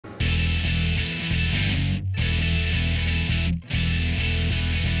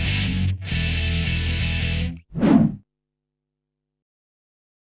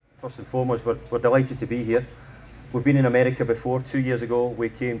First and foremost, we're delighted to be here. We've been in America before. 2 years ago we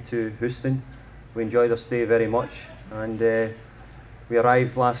came to Houston. We enjoyed our stay very much, and we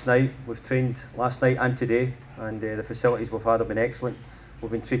arrived last night. We've trained last night and today, and the facilities we've had have been excellent. We've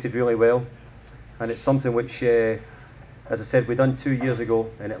been treated really well, and it's something which, as I said, we done 2 years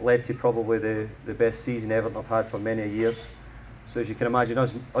ago, and it led to probably the best season Everton have had for many years. So as you can imagine,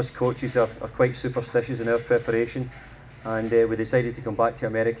 us coaches are quite superstitious in our preparation, and we decided to come back to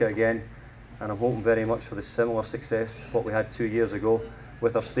America again, and I'm hoping very much for the similar success what we had 2 years ago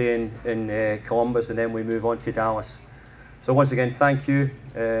with our stay in Columbus, and then we move on to Dallas. So once again, thank you.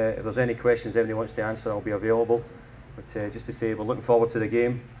 If there's any questions anybody wants to answer, I'll be available. But just to say, we're looking forward to the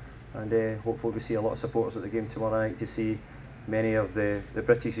game, and hopefully we see a lot of supporters at the game tomorrow night to see many of the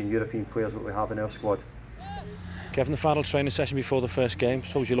British and European players that we have in our squad. Kevin, the final training session before the first game,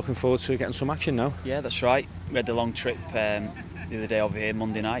 suppose you're looking forward to getting some action now? Yeah, that's right. We had the long trip the other day over here,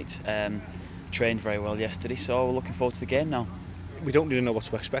 Monday night. Trained very well yesterday, so we're looking forward to the game now. We don't really know what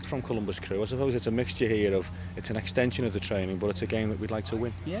to expect from Columbus Crew. I suppose it's a mixture here of, it's an extension of the training, but it's a game that we'd like to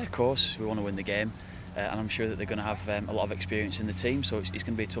win. Yeah, of course, we want to win the game, and I'm sure that they're going to have a lot of experience in the team, so it's going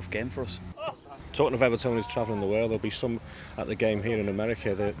to be a tough game for us. Talking of Everton is travelling the world, there'll be some at the game here in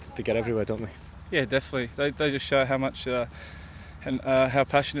America. They get everywhere, don't they? Yeah, definitely. They just show how much and how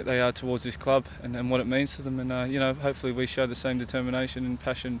passionate they are towards this club and what it means to them. And you know, hopefully we show the same determination and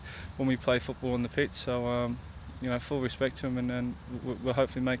passion when we play football on the pitch. So you know, full respect to them, and we'll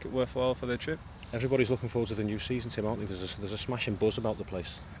hopefully make it worthwhile for their trip. Everybody's looking forward to the new season, Tim, aren't they? There's a smashing buzz about the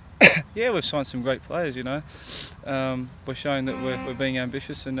place. Yeah, we've signed some great players. You know, we're showing that we're being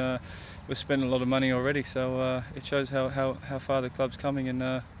ambitious, and we're spending a lot of money already. So it shows how far the club's coming,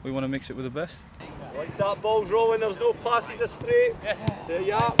 and we want to mix it with the best. Once that ball's rolling, there's no passes straight. Yes. There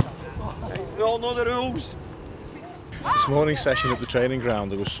you are. We all know the rules. This morning's session at the training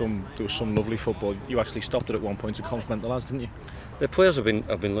ground, there was some lovely football. You actually stopped it at one point to compliment the lads, didn't you? The players have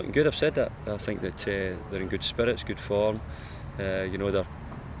been looking good. I've said that. I think that they're in good spirits, good form. You know,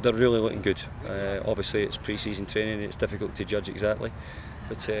 they're really looking good. Obviously, it's pre-season training. It's difficult to judge exactly,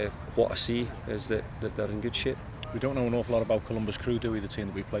 but what I see is that they're in good shape. We don't know an awful lot about Columbus Crew, do we, the team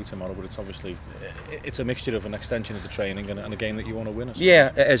that we play tomorrow, but it's obviously it's a mixture of an extension of the training and a game that you want to win.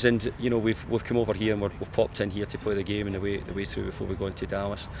 Yeah, it is, and you know, we've come over here and we've popped in here to play the game and the way through before we go into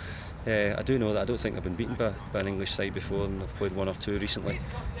Dallas. I do know that I don't think I've been beaten by an English side before, and I've played one or two recently,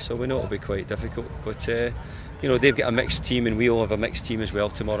 so we know it'll be quite difficult. But you know, they've got a mixed team and we all have a mixed team as well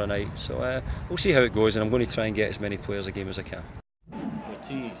tomorrow night, so we'll see how it goes, and I'm going to try and get as many players a game as I can.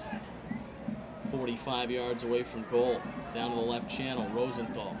 Ortiz, 45 yards away from goal, down to the left channel.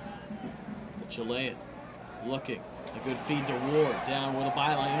 Rosenthal, the Chilean, looking. A good feed to Ward, down with a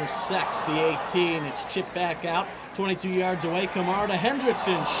byline, intersects the 18. It's chipped back out, 22 yards away. Kamara to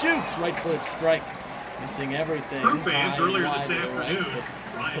Hendrickson, shoots, right foot strike, missing everything. Fans earlier this afternoon.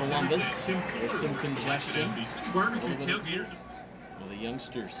 Right. Columbus, there's some congestion. The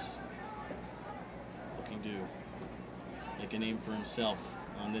youngsters looking to make a name for himself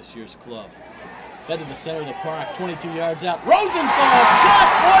on this year's club. Fed to the center of the park, 22 yards out. Rosenthal, shot,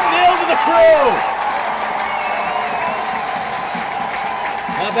 1-0 to the Crew.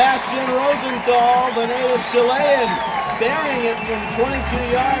 Sebastian Rosenthal, the native Chilean, burying it from 22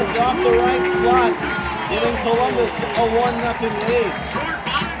 yards off the right slot, giving Columbus a 1-0 lead.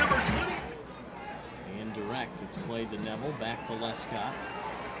 Indirect, it's played to Neville, back to Lescott,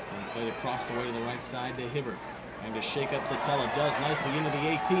 and played across the way to the right side to Hibbert. Trying to shake up Satella, does nicely into the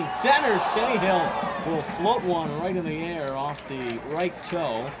 18. Centers, Cahill will float one right in the air off the right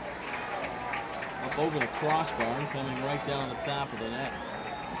toe, up over the crossbar and coming right down the top of the net.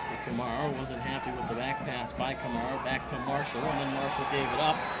 Kamara wasn't happy with the back pass by Kamara, back to Marshall, and then Marshall gave it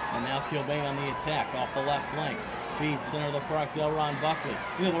up, and now Kilbane on the attack off the left flank. Feed center of the park, Delron Buckley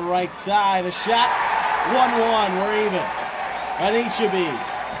into the right side, a shot, 1-1, we're even. Anichebe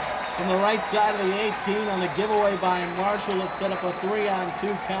from the right side of the 18 on the giveaway by Marshall. It set up a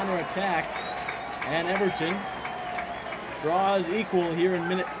 3-on-2 counter-attack, and Everton draws equal here in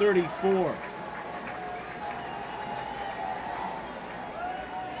minute 34.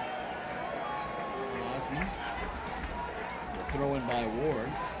 Throw in by Ward,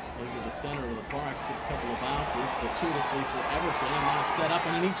 over the center of the park, took a couple of bounces fortuitously for Everton, and now set up,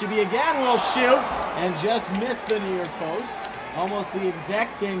 and Anichebe again will shoot, and just missed the near post. Almost the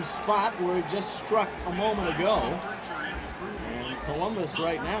exact same spot where he just struck a moment ago. And Columbus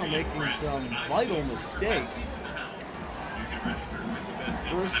right now making some vital mistakes.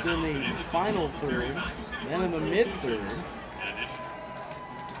 First in the final third, then in the mid-third.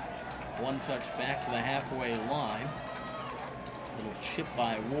 One touch back to the halfway line. Little chip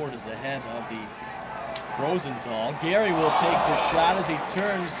by Ward is ahead of the Rosenthal. Gary will take the shot as he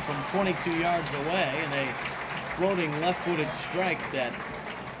turns from 22 yards away, and a floating left-footed strike that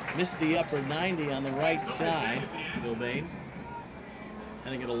missed the upper 90 on the right side. Gilbane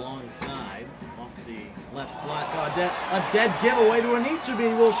heading it alongside off the left slot. Gaudette, a dead giveaway to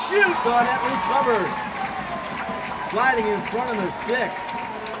Anichebe, will shoot. Gaudette recovers. Sliding in front of the 6.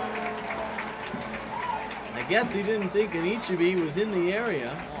 I guess he didn't think Anichebe was in the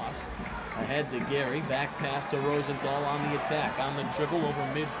area. Loss ahead to Gary, back pass to Rosenthal on the attack, on the dribble over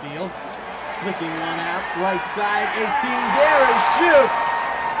midfield. Flicking one out, right side, 18, Gary shoots!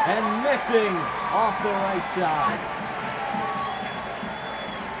 And missing off the right side.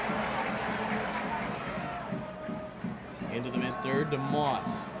 Into the mid-third to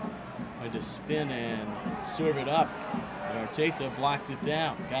Moss. Tried to spin and serve it up. But Arteta blocked it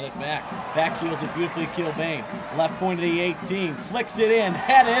down. Got it back. Back heels it beautifully, Kilbane. Left point of the 18. Flicks it in,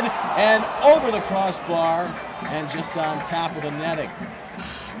 headed, and over the crossbar. And just on top of the netting.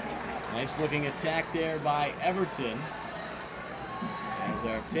 Nice looking attack there by Everton. As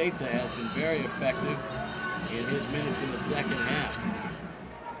Arteta has been very effective in his minutes in the second half.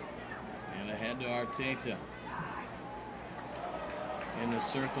 And ahead to Arteta. In the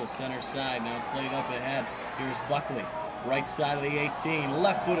circle, center side, now played up ahead. Here's Buckley, right side of the 18.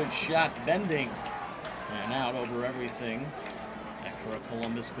 Left-footed shot, bending. And out over everything. Back for a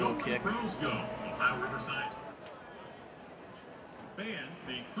Columbus goal kick. Pros go. Ohio Riverside. Fans,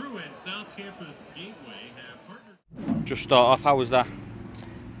 the Crew and South Campus Gateway have partnered. Just start off, how was that?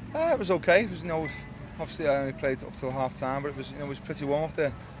 It was okay. It was, obviously I only played up till half time, but it was, it was pretty warm up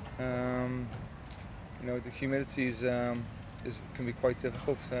there. The humidity can be quite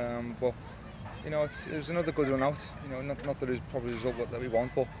difficult, but it was another good run out. Not that it's probably the result that we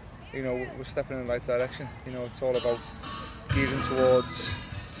want, but we're stepping in the right direction. It's all about gearing towards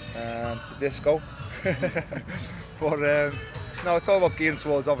the disco. But no, it's all about gearing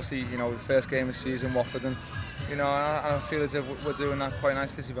towards obviously the first game of the season, Watford, and I feel as if we're doing that quite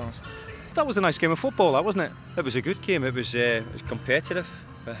nicely, to be honest. That was a nice game of football, that wasn't it? It was a good game. It was competitive.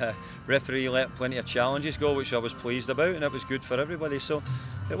 Referee let plenty of challenges go, which I was pleased about, and it was good for everybody. So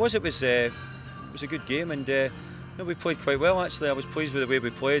it was a good game, and we played quite well actually. I was pleased with the way we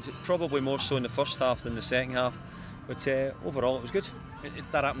played. Probably more so in the first half than the second half, but overall it was good.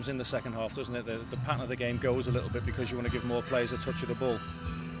 That happens in the second half, doesn't it? The pattern of the game goes a little bit because you want to give more players a touch of the ball.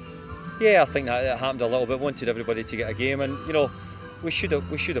 Yeah, I think that happened a little bit. Wanted everybody to get a game, and we should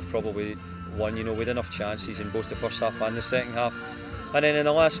have probably won. We had enough chances in both the first half and the second half. And then in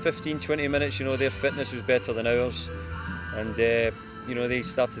the last 15-20 minutes, their fitness was better than ours, and they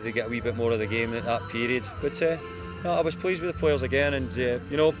started to get a wee bit more of the game at that period. But I was pleased with the players again, and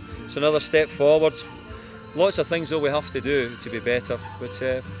it's another step forward. Lots of things though we have to do to be better,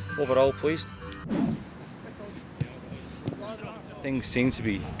 but overall pleased. Things seem to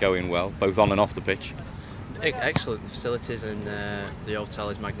be going well, both on and off the pitch. Excellent facilities, and the hotel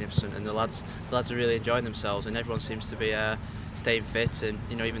is magnificent, and the lads are really enjoying themselves, and everyone seems to be staying fit, and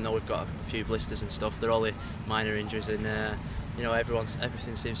even though we've got a few blisters and stuff, they're only minor injuries, and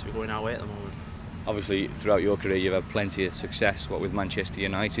everything seems to be going our way at the moment. Obviously throughout your career you've had plenty of success with Manchester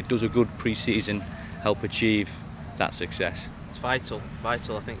United. Does a good pre-season help achieve that success? It's vital. I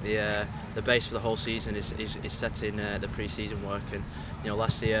think the base for the whole season is set in the pre-season work, and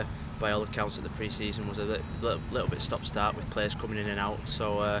last year by all accounts the pre-season was a little bit stop-start with players coming in and out,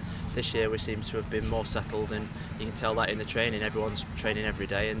 so this year we seem to have been more settled, and you can tell that in the training. Everyone's training every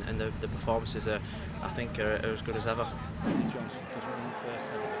day, and the performances are as good as ever. Johnson does run in the first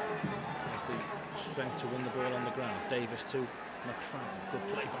header. Has the strength to win the ball on the ground. Davis to McFadden. Good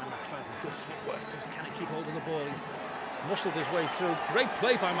play by McFadden. Good footwork. Can he keep hold of the ball? He's muscled his way through. Great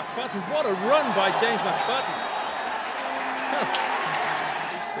play by McFadden. What a run by James McFadden.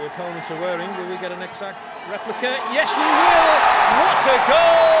 The opponents are worrying. Will we get an exact replica? Yes, we will. What a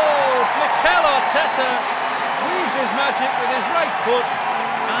goal! Mikel Arteta weaves his magic with his right foot,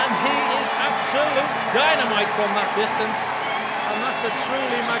 and he is absolute dynamite from that distance. And that's a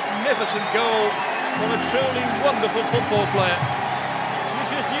truly magnificent goal from a truly wonderful football player. You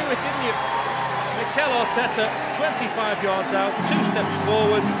just knew it, didn't you? Mikel Arteta, 25 yards out, 2 steps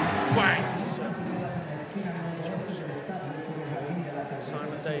forward, bang!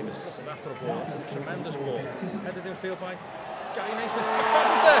 Simon Davis, look at that for a ball. It's a tremendous ball. Headed in field by Gary Naismith.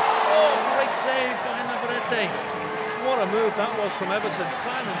 McFadden's there! Oh, great save by Navarrete. What a move that was from Everton.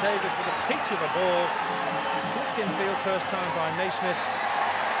 Simon Davis with a peach of a ball. Flicked in field first time by Naismith.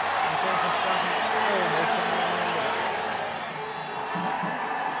 And James McFadden almost got the line with it.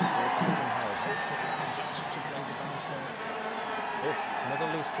 Johnson played the bounce there.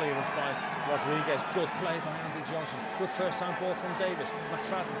 clearance by Rodriguez. Good play by Andy Johnson. Good first-time ball from Davis.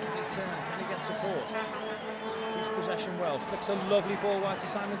 McFadden, can he turn? Can he get support? Keeps possession well. Flicks a lovely ball wide to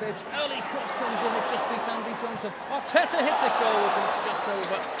Simon Davis. Early cross comes in. It just beats Andy Johnson. Arteta hits it goals and it's just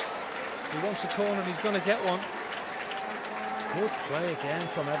over. He wants a corner and he's going to get one. Good play again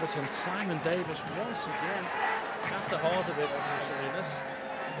from Everton. Simon Davis once again at the heart of it.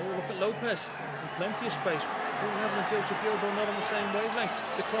 Oh, look at Lopez. Plenty of space. Phil Neville and Joseph Yobo not on the same wavelength.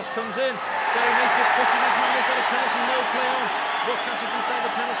 The cross comes in. Gary Naismith pushes his man. Is that a penalty? No, play on. Rockas is inside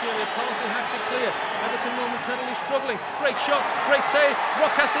the penalty area. Parsley hacks it clear. Everton momentarily struggling. Great shot. Great save.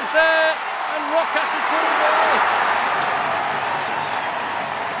 Rockas is there. And Rockas is put it right.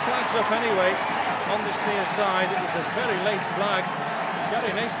 Flags up anyway on this near side. It was a very late flag.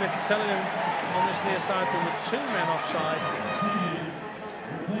 Gary Naismith telling him on this near side there were 2 men offside.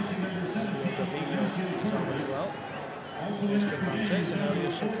 Here's Convantes, an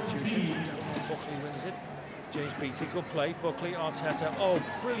earlier substitution. Buckley wins it. James Beattie, good play. Buckley, Arteta. Oh,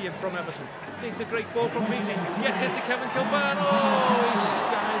 brilliant from Everton. Needs a great ball from Beattie. Gets it to Kevin Kilbane. Oh, he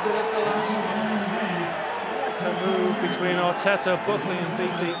skies it at the last. What a move between Arteta, Buckley and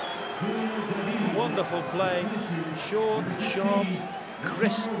Beattie. Wonderful play. Short, sharp,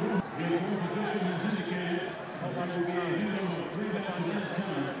 crisp.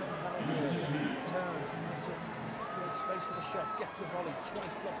 Space for the shot, gets the volley,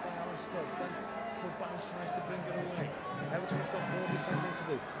 twice blocked by Alan Stokes, then Kilbane tries to bring it away. Everton have got more defending to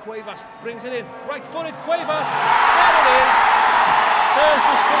do. Cuevas brings it in, right-footed Cuevas, there it is! Turns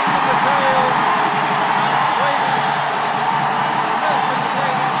the spin in the tail, Cuevas, Nelson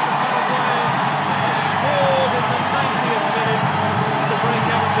Cuevas, the Paraguayan, has scored in the 90th minute to break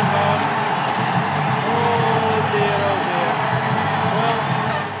Everton hearts. Oh dear, oh dear. Well,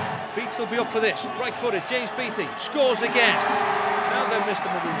 Beats will be up for this. Right-footed, James Beattie scores again. Now then,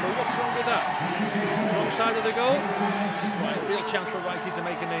 Mr. Marufu, what's wrong with that? Wrong side of the goal. Right, real chance for Righty to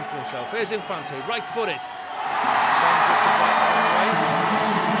make a name for himself. Here's Infante, right-footed. Sends it to right way.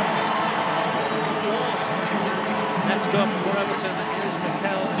 Next up for Everton is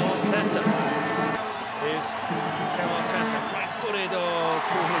Mikel Arteta. Here's Mikel Arteta, right-footed. Oh,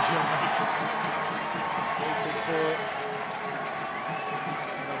 collision. Waited for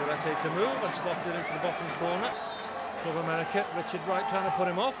to move and slots it into the bottom corner. Club America, Richard Wright trying to put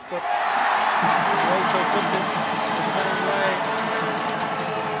him off, but also puts it the same way.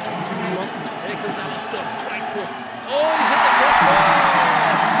 Here comes Alan Stubbs, right foot. Oh, he's hit the crossbar!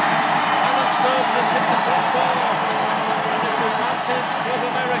 Alan Stubbs has hit the crossbar. And it's advantage, Club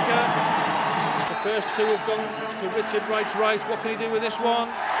America. The first 2 have gone to Richard Wright's right. What can he do with this one?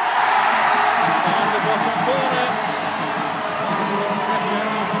 On the bottom corner. There's a lot of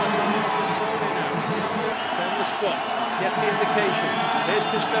pressure. Spot, gets the indication. Here's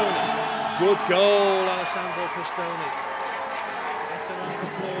Pistone. Good goal, Alessandro Pistone. Gets a round of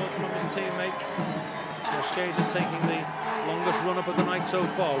applause from his teammates. Mosqueda's taking the longest run-up of the night so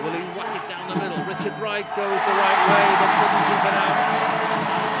far. Will he whack it down the middle? Richard Wright goes the right way, but couldn't keep it out.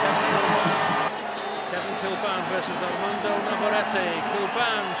 Kevin Kilbane versus Armando Navarrete.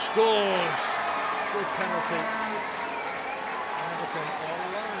 Kilbane scores. Good penalty. Everton are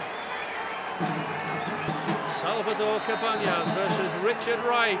alive. Salvador Cabañas versus Richard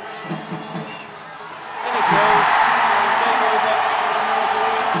Wright. In it goes. Game over.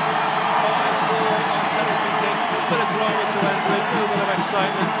 5-4 on penalty kick. A bit of drama to end with. A little bit of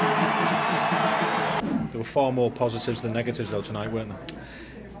excitement. There were far more positives than negatives though tonight, weren't there?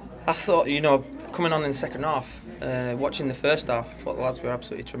 I thought, coming on in the second half, watching the first half, I thought the lads were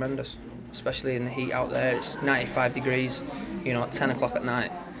absolutely tremendous. Especially in the heat out there. It's 95 degrees, at 10 o'clock at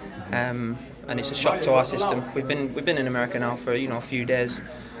night. And it's a shock to our system. We've been in America now for a few days,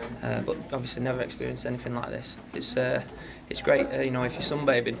 but obviously never experienced anything like this. It's great, if you're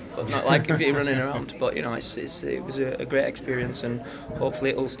sunbathing, but not like if you're running around. But it was a great experience, and hopefully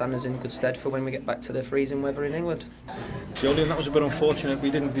it'll stand us in good stead for when we get back to the freezing weather in England. Julian, that was a bit unfortunate.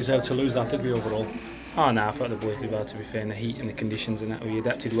 We didn't deserve to lose that, did we, overall? Oh no, I thought the boys did well, to be fair, in the heat and the conditions and that. We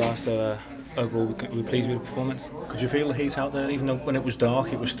adapted well, so overall we were pleased with the performance. Could you feel the heat out there, even though when it was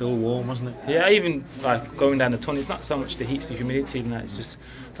dark it was still warm, wasn't it? Yeah, even like going down the tunnel, it's not so much the heat, it's the humidity and that. It's just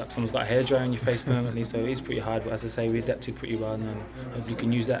like someone's got a hairdryer on your face permanently, so it is pretty hard, but as I say, we adapted pretty well, and hopefully we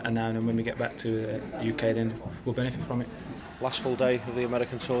can use that now, and then when we get back to the UK then we'll benefit from it. Last full day of the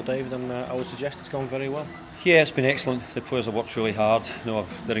American Tour, David, and I would suggest it's gone very well. Yeah, it's been excellent. The players have worked really hard.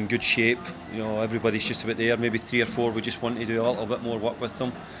 They're in good shape. Everybody's just about there. Maybe 3 or 4 we just want to do a little bit more work with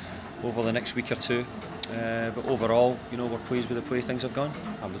them. over the next week or two. But overall, you know, we're pleased with the way things have gone.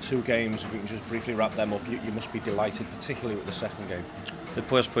 And the two games, if we can just briefly wrap them up, you must be delighted, particularly with the second game. The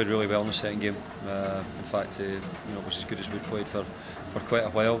players played really well in the second game. In fact, you know, it was as good as we'd played for quite a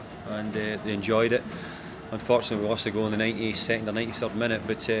while, and they enjoyed it. Unfortunately, we lost a goal in the 92nd or 93rd minute,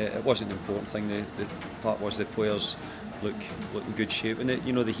 but it wasn't the important thing. The part was the players look in good shape, and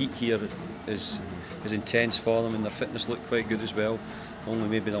you know, the heat here is intense for them, and their fitness looked quite good as well. Only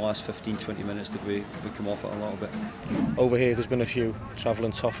maybe the last 15-20 minutes did we come off it a little bit. Over here, there's been a few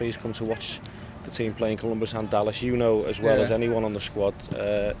travelling toffees come to watch the team play in Columbus and Dallas. You know as well as anyone on the squad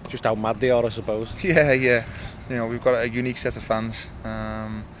just how mad they are, I suppose. Yeah. You know, we've got a unique set of fans.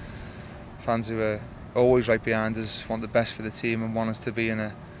 Fans who are always right behind us, want the best for the team, and want us to be in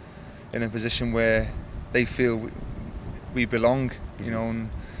a position where they feel we belong. You know,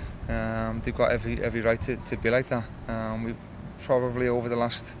 and they've got every right to be like that. We probably over the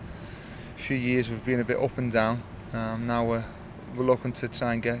last few years we've been a bit up and down. Now we're looking to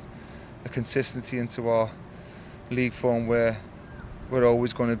try and get a consistency into our league form where we're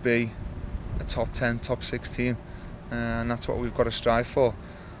always going to be a top 10, top 6 team, and that's what we've got to strive for.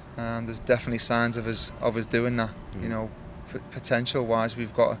 There's definitely signs of us doing that. You know, potential wise,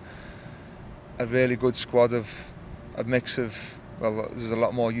 we've got a really good squad of a mix of, well, there's a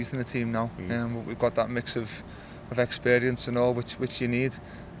lot more youth in the team now, and we've got that mix of experience and all which you need,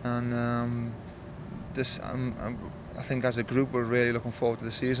 and I think as a group we're really looking forward to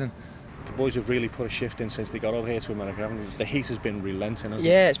the season. The boys have really put a shift in since they got over here to America, haven't they? The heat has been relenting, hasn't it?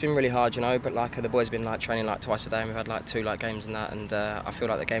 Yeah, it's been really hard, you know, but like the boys have been like training like twice a day, and we've had like 2 like games and that, and I feel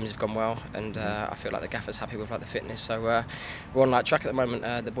like the games have gone well, and I feel like the gaffer's happy with like the fitness, so we're on like track at the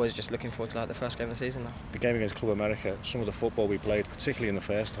moment. The boys are just looking forward to like the first game of the season now. The game against Club America, some of the football we played, particularly in the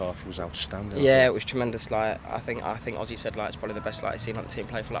first half, was outstanding. Yeah, it was tremendous. Like I think Ozzy said like it's probably the best like he's seen like the team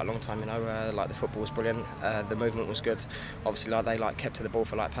play for like a long time. You know, like the football was brilliant, the movement was good. Obviously, like they like kept to the ball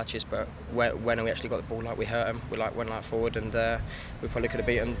for like patches, but when we actually got the ball, like we hurt them. We like went like forward, and we probably could have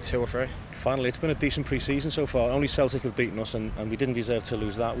beaten 2 or 3. Finally, it's been a decent pre-season so far. Only Celtic have beaten us, and we didn't deserve to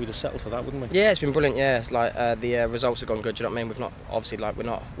lose that. We'd have settled for that, wouldn't we? Yeah, it's been brilliant. Yeah, it's like the results have gone good. Do you know what I mean? We've not obviously like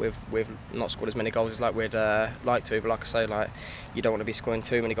we've not scored as many goals as like we'd like to, but like I say, like you don't want to be scoring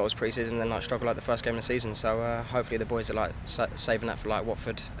too many goals pre-season and then like struggle like the first game of the season. So hopefully the boys are like saving that for like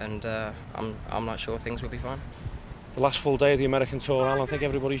Watford, and I'm like sure things will be fine. The last full day of the American Tour, Alan, I think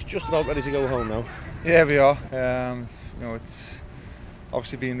everybody's just about ready to go home now. Yeah, we are. You know, it's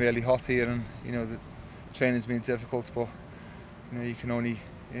obviously been really hot here, and you know the training's been difficult, but you know you can only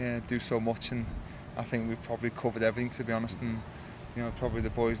do so much, and I think we've probably covered everything, to be honest. And you know, probably the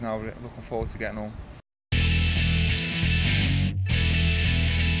boys now are looking forward to getting home.